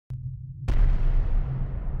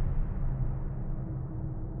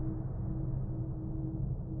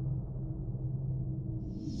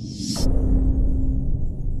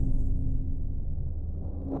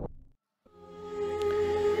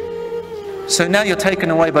So now you're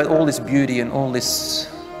taken away by all this beauty and all this,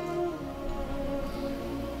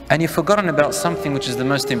 and you've forgotten about something which is the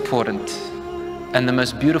most important and the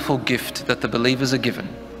most beautiful gift that the believers are given.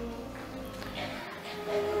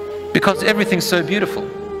 Because everything's so beautiful.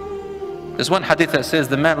 There's one hadith that says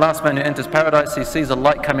the last man who enters paradise, he sees a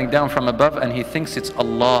light coming down from above and he thinks it's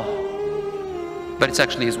Allah, but it's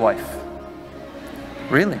actually his wife.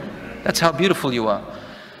 Really? That's how beautiful you are.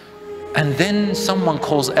 And then someone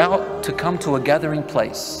calls out to come to a gathering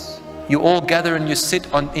place. You all gather and you sit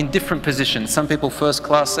in different positions. Some people first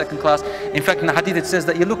class, second class. In fact, in the hadith it says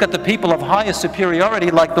that you look at the people of higher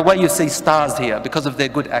superiority like the way you see stars here because of their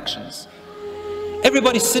good actions.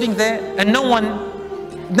 Everybody's sitting there and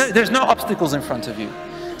there's no obstacles in front of you.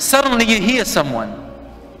 Suddenly you hear someone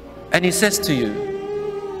and he says to you,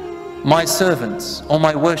 "My servants or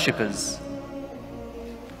my worshippers,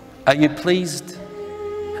 are you pleased?"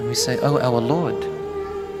 And we say, "Oh, our Lord,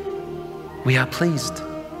 we are pleased."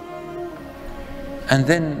 And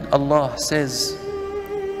then Allah says,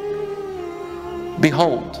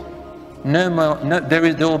 "Behold,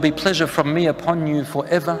 there will be pleasure from me upon you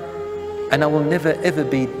forever, and I will never ever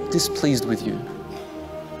be displeased with you."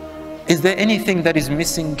 Is there anything that is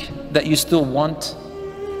missing that you still want?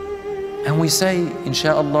 And we say,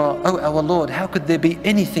 inshallah, "Oh our Lord, how could there be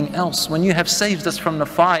anything else when you have saved us from the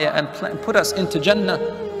fire and put us into Jannah?"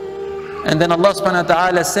 And then Allah subhanahu wa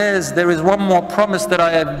ta'ala says, "There is one more promise that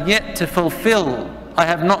I have yet to fulfill. I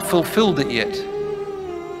have not fulfilled it yet.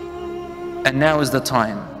 And now is the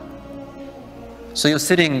time." So you're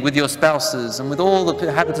sitting with your spouses and with all the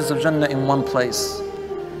inhabitants of Jannah in one place.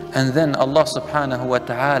 And then Allah subhanahu wa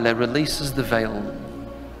ta'ala releases the veil.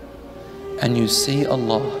 And you see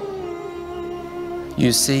Allah.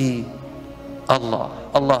 You see Allah.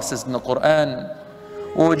 Allah says in the Quran,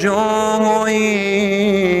 وجوه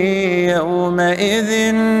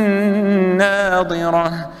يومئذ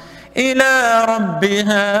ناظرة إلى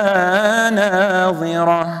ربها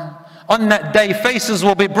ناظرة. On that day, faces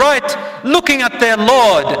will be bright, looking at their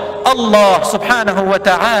Lord, Allah subhanahu wa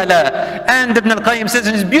ta'ala. And Ibn al-Qayyim says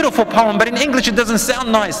in his beautiful poem, but in English it doesn't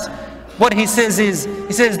sound nice. What he says is,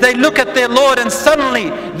 he says, they look at their Lord and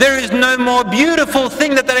suddenly there is no more beautiful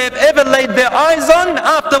thing that they have ever laid their eyes on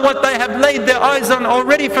after what they have laid their eyes on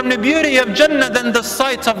already from the beauty of Jannah than the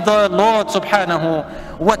sight of the Lord subhanahu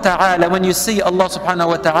wa ta'ala. When you see Allah subhanahu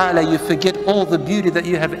wa ta'ala, you forget all the beauty that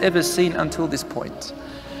you have ever seen until this point.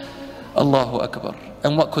 Allahu Akbar.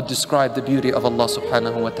 And what could describe the beauty of Allah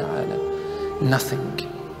subhanahu wa ta'ala? Nothing.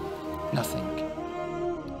 Nothing.